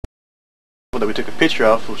that we took a picture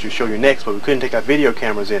of, which we'll show you next, but we couldn't take our video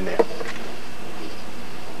cameras in there.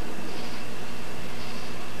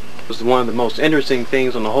 It was one of the most interesting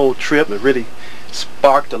things on the whole trip. It really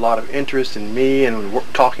sparked a lot of interest in me, and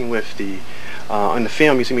talking with the in the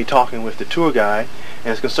film you see me talking with the tour guide,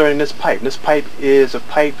 and it's concerning this pipe. This pipe is a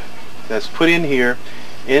pipe that's put in here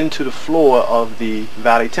into the floor of the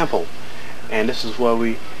Valley Temple, and this is where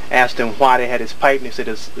we asked them why they had this pipe, and they said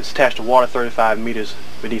it's attached to water 35 meters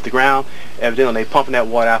beneath the ground. Evidently, they're pumping that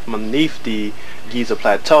water out from underneath the Giza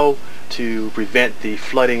Plateau to prevent the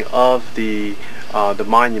flooding of the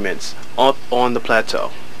monuments up on the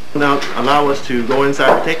plateau. Now, allow us to go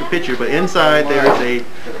inside and take a picture, but inside there is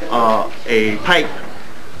a pipe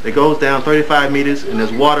that goes down 35 meters, and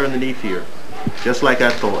there's water underneath here, just like I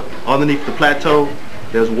thought. Underneath the plateau,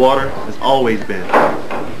 there's water. There's always been.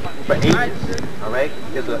 For ages, all right?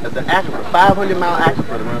 It's an aquifer, 500-mile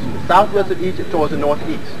aquifer that runs from the southwest of Egypt towards the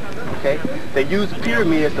northeast. Okay? They use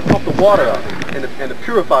pyramids to pump the water up and to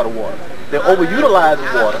purify the water. They overutilize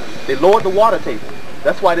the water. They lowered the water table.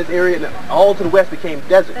 That's why this area all to the west became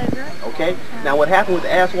desert. Okay? Now what happened with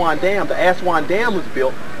the Aswan Dam? The Aswan Dam was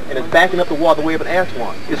built, and it's backing up the water way up in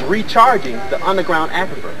Aswan. It's recharging the underground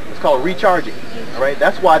aquifer. It's called recharging. All right?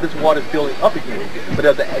 That's why this water is building up again.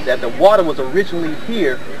 But the water was originally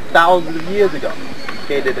here thousands of years ago.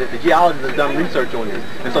 Okay, the geologists have done research on this.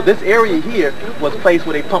 And so this area here was a place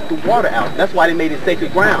where they pumped the water out. That's why they made it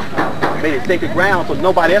sacred ground. They made it sacred ground so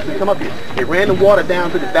nobody else could come up here. They ran the water down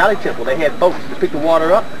to the Valley Temple. They had boats to pick the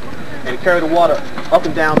water up and carry the water up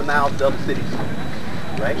and down the Nile to other cities.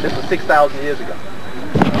 Right? This was 6,000 years ago.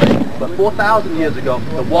 But 4,000 years ago,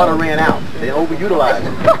 the water ran out. They overutilized it,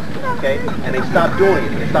 okay? And they stopped doing it.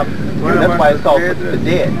 They stopped. That's why it's called the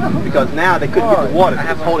dead, because now they couldn't get the water.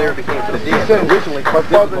 This whole area became for the dead. So originally, this was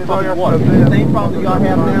for pumping water. The same problem that y'all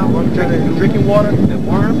have now, drinking water and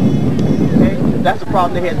worms. Okay, that's the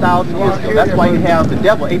problem they had thousands of years ago. That's why you have the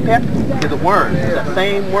devil, Apep, is a worm. It's that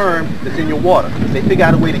same worm that's in your water. They figure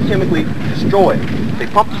out a way to chemically destroy it. They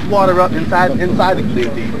pump this water up inside the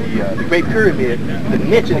Great Pyramid, the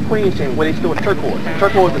niche in the Queen's Chamber where they store turquoise.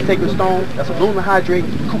 Turquoise is a sacred stone. That's aluminum hydrate,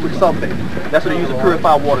 cupric sulfate. That's what they use to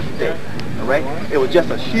purify water today. All right? It was just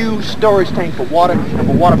a huge storage tank for water and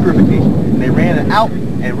for water purification. And they ran it out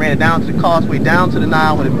and ran it down to the causeway, down to the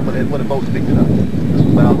Nile where the boats picked it up. This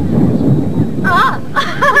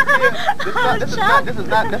was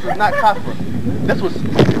about this is not copper. This was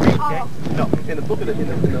no, in the book of the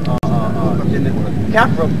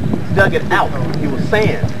Khafre dug it out. It was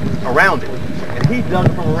sand around it, and he dug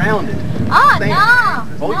it from around it. Oh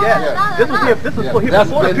no! Oh yeah. This was here. This was before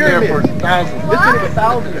the pyramids.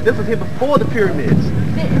 This was here before the pyramids.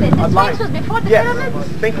 The Sphinx was before the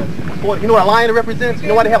pyramids? You know what a lion represents? You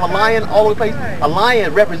know why they have a lion all over the place? A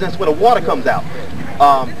lion represents where the water comes out.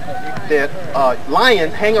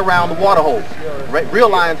 Lions hang around the water hole. Right? Real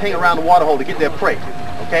lions hang around the water hole to get their prey.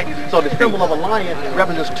 Okay? So the symbol of a lion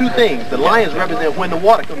represents two things. The lions represent when the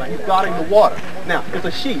water comes out. He's guarding the water. Now, it's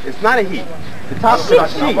a she. It's not a he. The top is a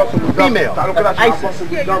she, female. That's Isis.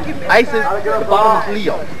 Isis, the bottom is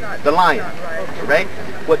Leo, the lion. Right?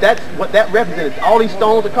 What that represents, all these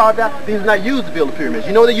stones are carved out. These are not used to build the pyramids.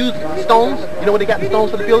 You know they use stones? You know where they got the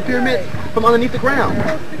stones for to build the pyramids? From underneath the ground.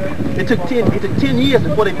 It took 10 years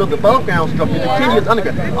before they built the above ground structure. It took 10 years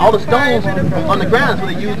underground. All the stones from underground is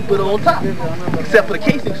what they used to put it on top. Except for the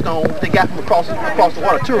casing stones they got from across the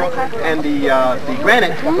water, Tura, and the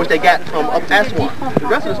granite, which they got from up Aswan. The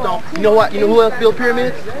rest of the stone, you know what? You know who else built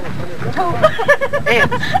pyramids?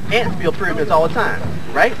 Ants. Ants build pyramids all the time,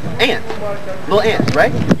 right? Ants. Little ants,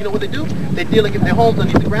 right? You know what they do? They dig their homes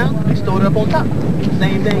underneath the ground, they store it up on top.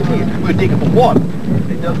 Same thing here. We're digging for water.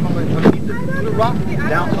 They dug from underneath the rock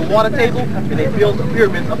down to the water table, and they build the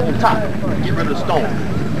pyramids up on top to get rid of the stone.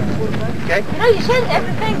 Okay? No, you changed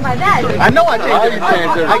everything by that. I know I changed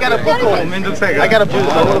everything. I got a book on it. I got a book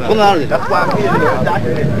on it. That's why I'm here to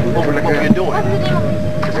document what we're doing.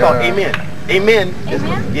 It's called Amen. Amen is,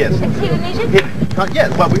 yes. It's here in Egypt?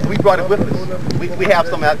 Yes, well, we brought it with us. We have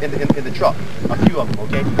some out in the truck, a few of them,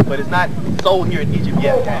 okay? But it's not sold here in Egypt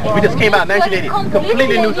yet. We just came out in 1980.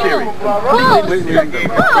 Completely new theory.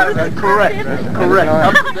 Correct.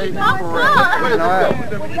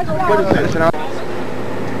 What is this?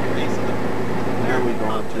 Here we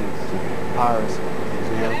go to the Papyrus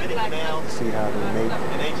Museum to see how they make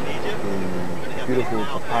the beautiful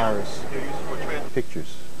papyrus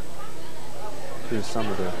pictures. Here's some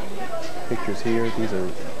of the pictures here. These are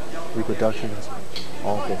reproductions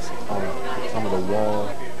of some of the wall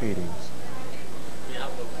paintings.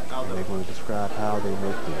 And they're going to describe how they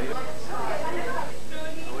make them.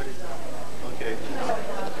 Okay.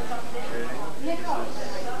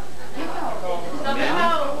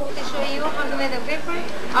 show you how to make a paper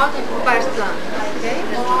out of papyrus plant. Okay?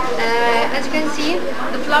 As you can see,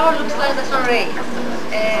 the flower looks like the sun rays.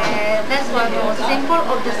 That's why it was symbol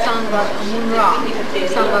of the sun god Moon Ra,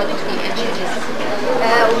 sun god of the ancient Egypt.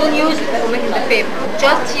 We don't use it for making the paper,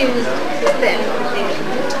 just use the stem.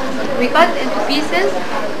 We cut it into pieces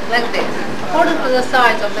like this, according to the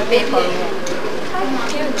size of the paper.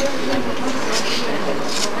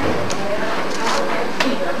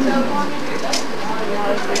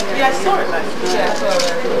 Yeah, I saw it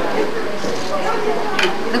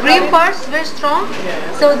The green part is very strong,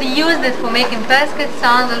 so they used it for making baskets,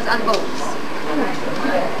 sandals and boats.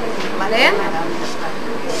 Then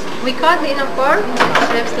we cut the inner part into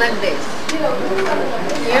strips like this.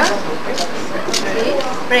 Here, see,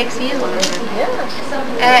 breaks here.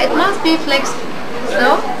 It must be flexed,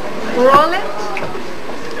 so roll it,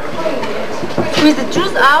 squeeze the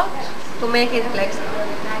juice out to make it flexible.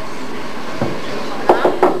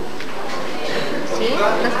 See,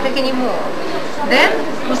 let's take any more. Then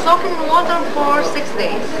we soak it in water for 6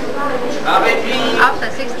 days. After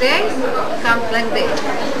 6 days, it comes like this.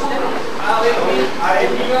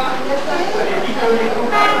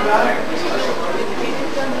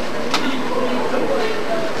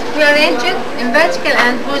 We arrange it in vertical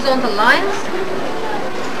and horizontal lines.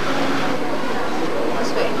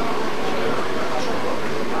 This way.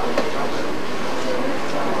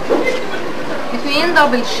 Between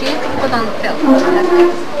double sheet, put on the film.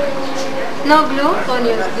 No glue, don't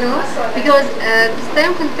use glue, because the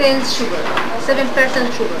stem contains sugar, 7%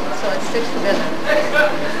 sugar, so it sticks together.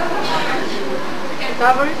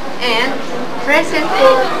 Cover it and press it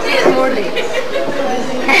for 6 more days.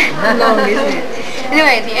 Long, isn't it?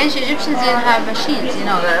 Anyway, the ancient Egyptians didn't have machines, you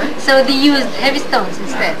know, so they used heavy stones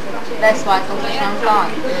instead. That's why it took such a long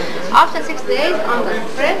time. After 6 days, I'm going to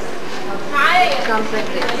press. It comes like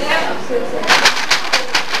this.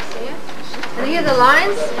 And here are the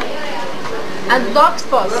lines. And dark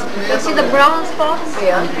spots. You see the brown spots?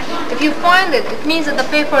 Yeah. If you find it, it means that the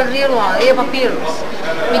paper is real one, real papyrus.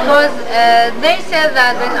 Because they said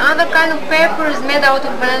that when other kind of paper is made out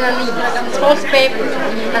of banana leaves, it's false paper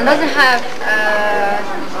and doesn't have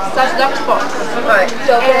such dark spots. Right.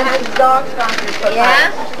 So it has dark spots. Yeah.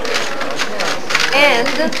 And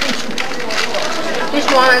this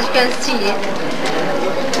one, as you can see,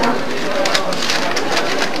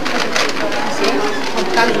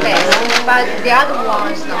 comes best, but the other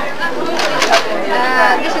ones no.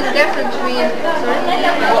 This is different between.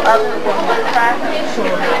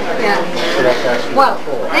 Yeah. Well,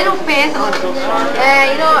 they don't paint on it.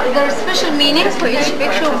 You know, there are special meanings for each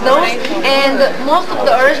picture of those, and most of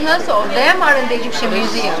the originals of them are in the Egyptian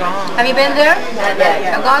Museum. Have you been there?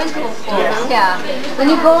 Yeah. You're going to? Yeah. When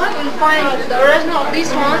you go, you'll find the original of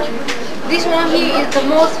this one. This one here is the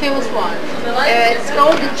most famous one. It's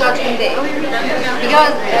called the Judgment Day.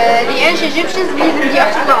 Because the ancient Egyptians believed in the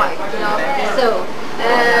afterlife. You know? So,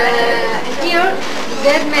 here, the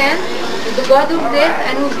dead man is the god of death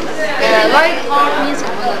and light heart means it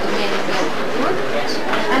was the man of death.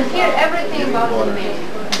 And here, everything about the man.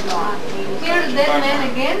 Here, the dead man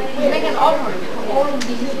again, we make an offering for all of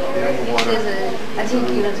these. I think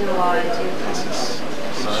he doesn't lie.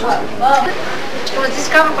 It was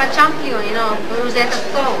discovered by Champion, you know, Rosetta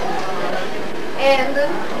Stone. And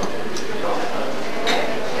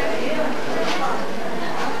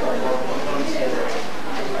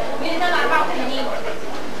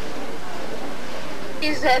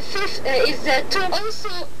is the tomb also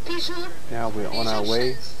visual? Now we're on our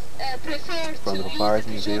way from the Papyrus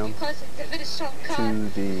Museum to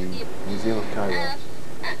the Museum of Cairo.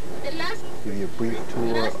 Give you a brief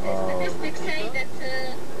tour of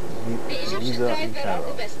Giza and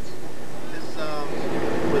Cairo. This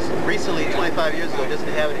was recently, 25 years ago, just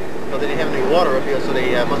didn't have any, they didn't have any water up here, so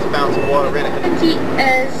they must have found some water in it.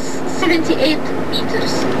 78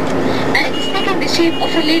 meters, and it is taken the shape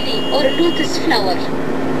of a lily or a lotus flower.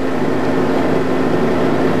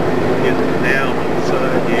 Here's the canal on the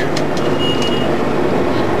side here.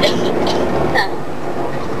 Now,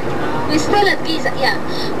 we're still at Giza, yeah.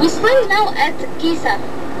 We're still now at Giza.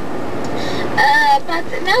 But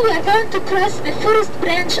now we are going to cross the first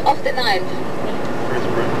branch of the Nile. First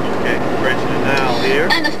branch, okay. Branch of the Nile here.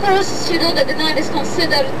 And of course, you know that the Nile is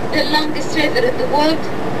considered the longest river in the world.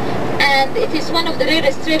 And it is one of the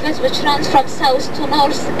rarest rivers which runs from south to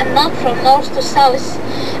north and not from north to south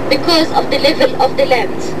because of the level of the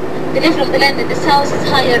land. The level of the land in the south is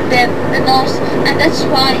higher than the north, and that's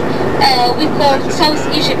why we call South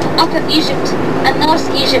Egypt Upper Egypt and North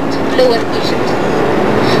Egypt Lower Egypt.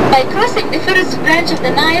 By crossing the first branch of the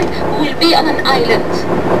Nile, we will be on an island.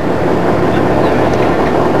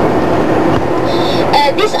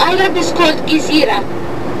 island is called Gizira.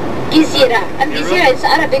 Gizira, and Gizira is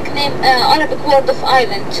Arabic name, Arabic word of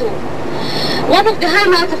island too. One of the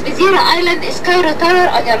highlights of Gizira Island is Cairo Tower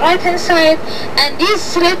on your right hand side, and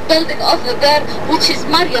this red building over there, which is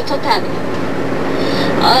Marriott Hotel.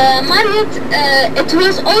 Marriott, it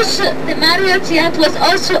was also, the Marriott yet was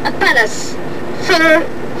also a palace for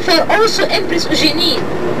also Empress Eugenie,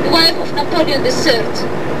 the wife of Napoleon III.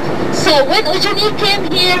 So when Eugenie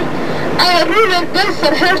came here, our ruler built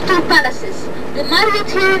for her two palaces, the Marriott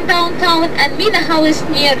here in downtown and Mina House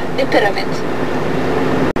near the pyramid.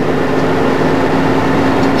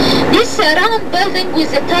 This round building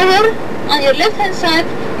with the tower on your left hand side,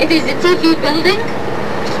 it is the TV building.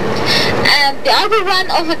 And the other one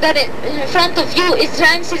over there in front of you is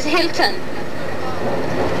Ramses Hilton.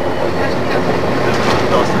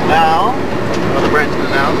 Now, another branch to the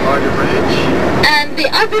Nile, larger branch. And the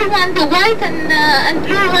other one, the white and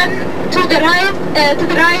blue one to the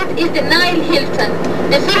right is the Nile Hilton,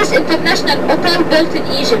 the first international hotel built in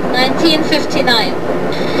Egypt, 1959.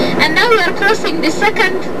 And now we are crossing the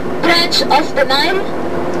second branch of the Nile.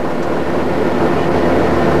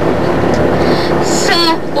 So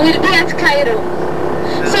we'll be at Cairo.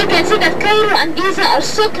 So you can see that Cairo and Giza are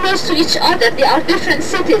so close to each other. They are different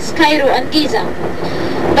cities, Cairo and Giza.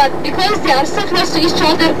 But because they are so close to each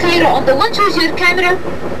other, Cairo, on the one, choose your camera,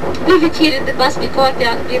 leave it here in the bus because they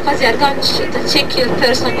are going to check your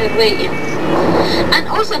purse on your way in. And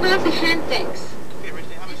also about the hand tags.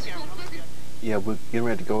 Yeah, we're getting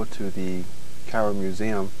ready to go to the Cairo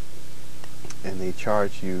Museum, and they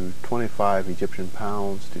charge you 25 Egyptian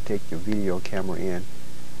pounds to take your video camera in.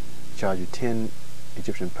 They charge you 10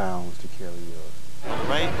 Egyptian pounds to carry yours.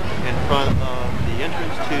 Right in front of the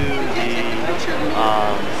entrance to the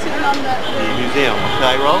museum of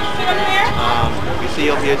Cairo. You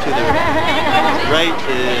see over here to the right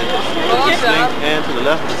is the Sphinx, and to the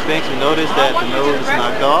left of the Sphinx you notice that the nose is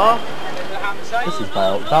knocked off. This is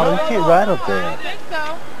Abdul. You can't ride up there.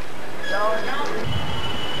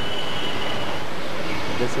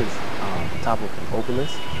 This is the top of an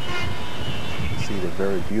obelisk. You see the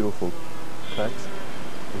very beautiful cuts.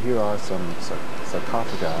 And here are some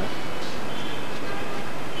sarcophagi.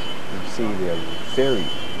 You see they're very,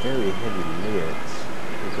 very heavy lids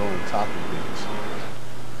that go on top of these.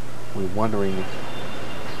 We're wondering,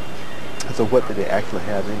 so what did they actually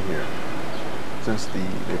have in here? Since they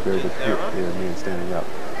buried the men standing up.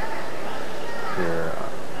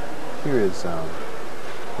 Here is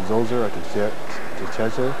Zoser or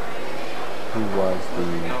Tchezzer, who was the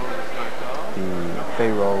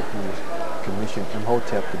pharaoh who commissioned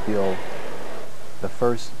Imhotep to build the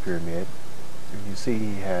first pyramid. And you see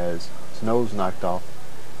he has his nose knocked off,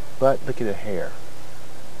 but look at the hair,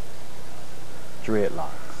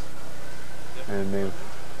 dreadlocks, and they've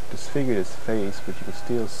disfigured his face, but you can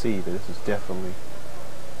still see that this is definitely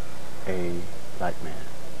a black man.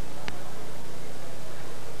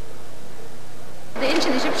 The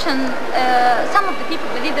ancient Egyptian, some of the people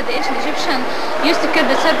believe that the ancient Egyptian used to kill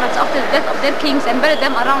the servants after the death of their kings and bury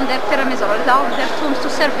them around their pyramids or around their tombs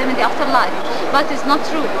to serve them in the afterlife. But it's not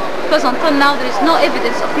true, because until now there is no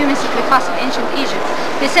evidence of human sacrifice in ancient Egypt.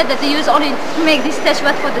 They said that they used only to make this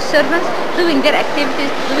statuette for the servants, doing their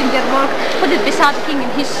activities, doing their work, put it beside the king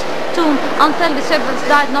in his tomb until the servants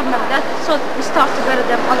died normal death, so we start to bury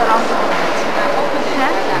them all around the world.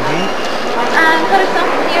 Okay? And for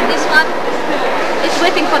example here, this one is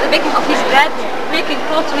waiting for the baking of his bread, making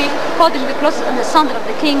pottery, holding the clothes on the sandal of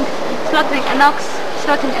the king, slaughtering an ox,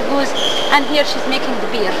 slaughtering a goose, and here she's making the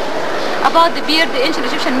beer. About the beer, the ancient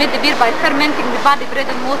Egyptians made the beer by fermenting the barley bread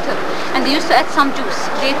and water, and they used to add some juice,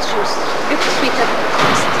 date juice, with the sweeter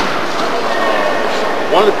taste.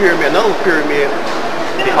 One of the pyramids, another pyramid,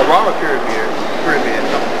 the Hawara pyramid,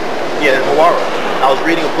 yeah, in Hawara. I was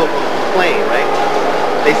reading a book on the plane, right?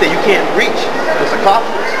 They say you can't reach the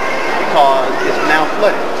sarcophagus because it's now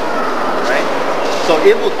flooded, right? So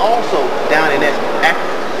it was also down in that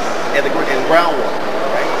in groundwater,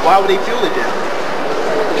 right? Why would they fuel it down?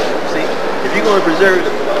 See, if you're going to preserve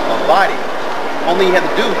a body, only you have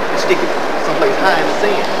to do is stick it someplace high in the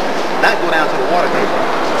sand, not go down to the water table.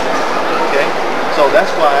 Okay, so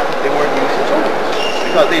that's why they weren't using tools,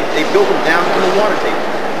 because they built them down in the water table.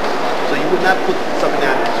 So you would not put something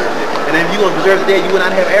down to preserve it. And if you're going to preserve it there, you would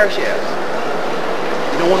not have air shafts.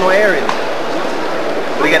 You don't want no air in it.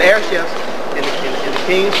 But they got air shafts in the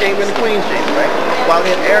king's chamber and the queen's chamber, right? Why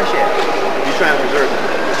would they have air shafts if you're trying to preserve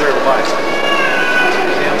the body?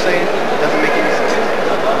 You see what I'm saying? It doesn't make any sense.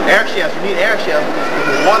 Air shafts, you need air shafts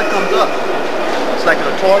because when water comes up, it's like in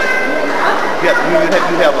a toilet, you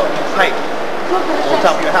have a pipe on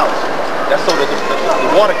top of your house. That's so that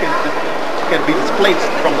the water can can be displaced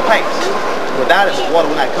from the pipes. Without it, the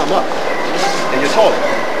water will not come up in your toilet.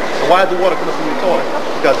 So why does the water come up in your toilet?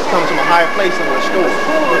 Because it comes from a higher place than where it's stored,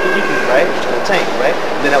 right? In a tank, right?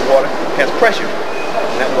 And then that water has pressure,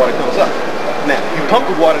 and that water comes up. Now, you pump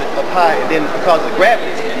the water up high, and then because of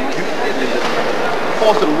gravity, the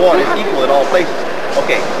force of the water is equal at all places.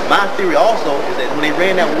 Okay, my theory also is that when they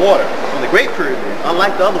ran that water from the Great Pyramid,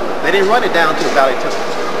 unlike the other one, they didn't run it down to the Valley Temple.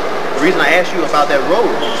 The reason I asked you about that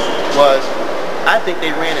road was I think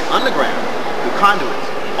they ran it underground with conduits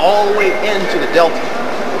all the way into the Delta,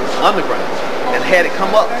 underground, and had it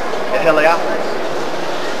come up at Heliopolis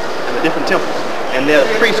and the different temples. And the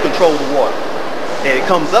priests control the water. And it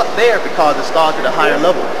comes up there because it starts at a higher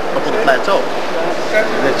level up on the plateau.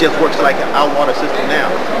 And it just works like our water system now.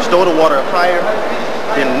 You store the water up higher,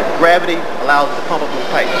 then gravity allows it to pump up those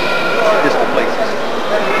pipes in different places.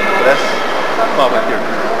 So that's part of my theory.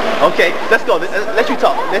 Okay, let's go. Let you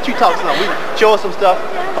talk. Let you talk some. Show us some stuff,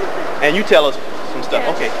 and you tell us some stuff.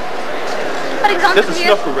 Okay. For example, this is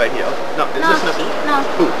snuffer right here. No, is this snuffer? No.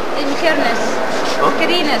 Who? In Macarinus. Huh?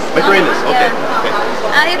 Macarinus. Macarinus, okay. Yeah.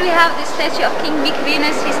 Okay. Here we have the statue of King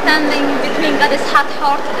Macarinus. He's standing between goddess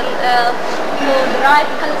Hathor to the right.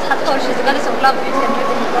 Goddess Hathor, she's the goddess of love. You can read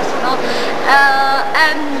it, of course, you know.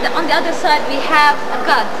 And on the other side we have a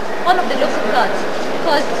god, one of the local gods.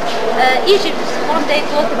 Because Egypt one day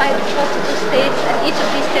was divided into 42 states, and each of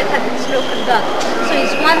these states had its local god. So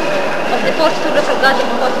he's one of the 42 local gods of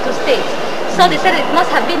the 42 states. So they said it must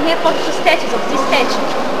have been here 42 statues of this statue.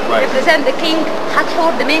 Right. Represent the king,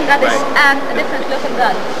 Hathor, the main goddess, right. and a different local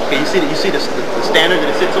god. Okay, you see the standard that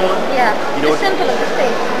it sits on? Yeah, you know the symbol of the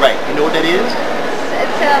state. Right, you know what that is?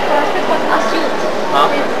 It's for a state called Asyut. Huh?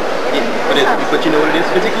 But you know what it is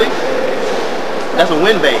physically? That's a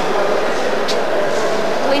wind vane.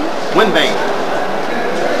 Wind vane.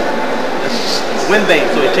 Wind vane,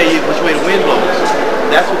 so it tell you which way the wind blows.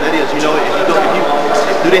 That's what that is. You know,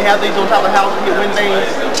 do they have these on top of the houses here, wind vanes?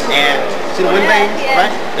 And see the wind vanes,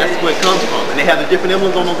 right? That's where it comes from. And they have the different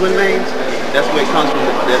emblems on those wind vanes. That's where it comes from.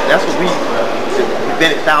 That's what we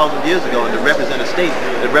invented thousands of years ago, and to represent a state,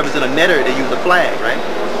 to represent a netter, they use a flag, right?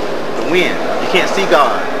 The wind. You can't see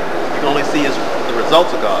God. You can only see the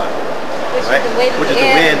results of God, right? Which is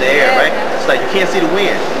the wind, the air, right? It's like you can't see the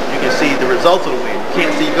wind. You can see the results of the wind. You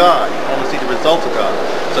can't see God. You can only see the results of God.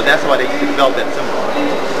 So that's why they developed that symbol.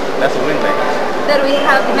 That's a wind vane. There we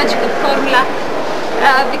have the magical formula.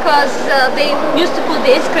 Because they used to put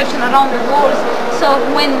the inscription around the walls, so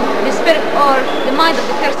when the spirit or the mind of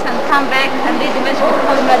the person come back and read the magical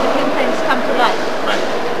formula, the things come to life. Right.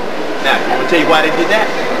 Now, I'm going to tell you why they did that.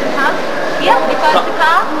 Huh? Yeah, because the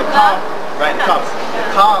car. Right, the car. The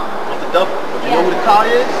car was the double. But you know what the car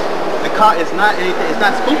is? The car is not anything. It's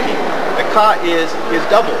not spooky. The car is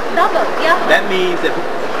double. Double, yeah. That means that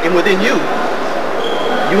within you,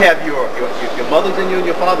 you have your mother's in you and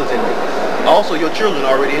your father's in you. Also, your children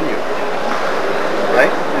are already in you, right?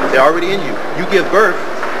 They're already in you. You give birth,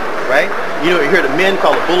 right? You know, you hear the men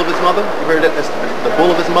call a bull of his mother. You heard that? That's the bull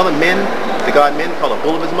of his mother. Men, the god men call a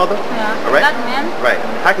bull of his mother. Yeah. All right. God men. Right.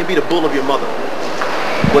 How can it be the bull of your mother?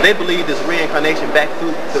 Well, they believe this reincarnation back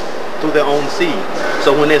through their own seed.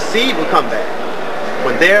 So when their seed will come back,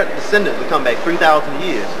 when their descendants will come back 3,000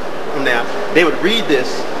 years from now, they would read this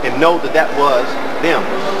and know that that was them.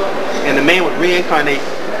 And the man would reincarnate,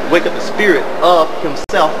 wake up the spirit of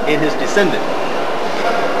himself in his descendant.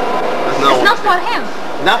 It's not for him.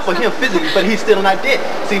 Not for him physically, but he's still not dead.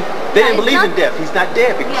 See, they didn't believe in death. He's not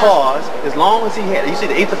dead because as long as he had, you see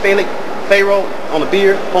the aethiophalic pharaoh on the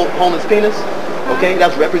beard, holding his penis, okay,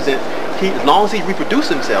 that's represent, as long as he reproduces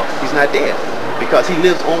himself, he's not dead because he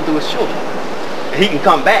lives on through his children. And he can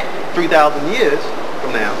come back 3,000 years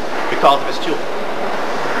from now because of his children.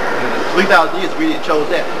 3,000 years really chose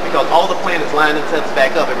that because all the planets line themselves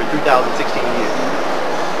back up every 3,016 years.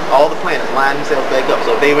 All the planets line themselves back up.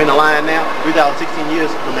 So if they were in a line now, 3,016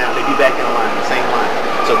 years from now, they'd be back in a line, the same line.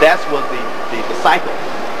 So that's what the cycle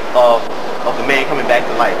of the man coming back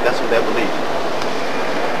to life. That's what they believe.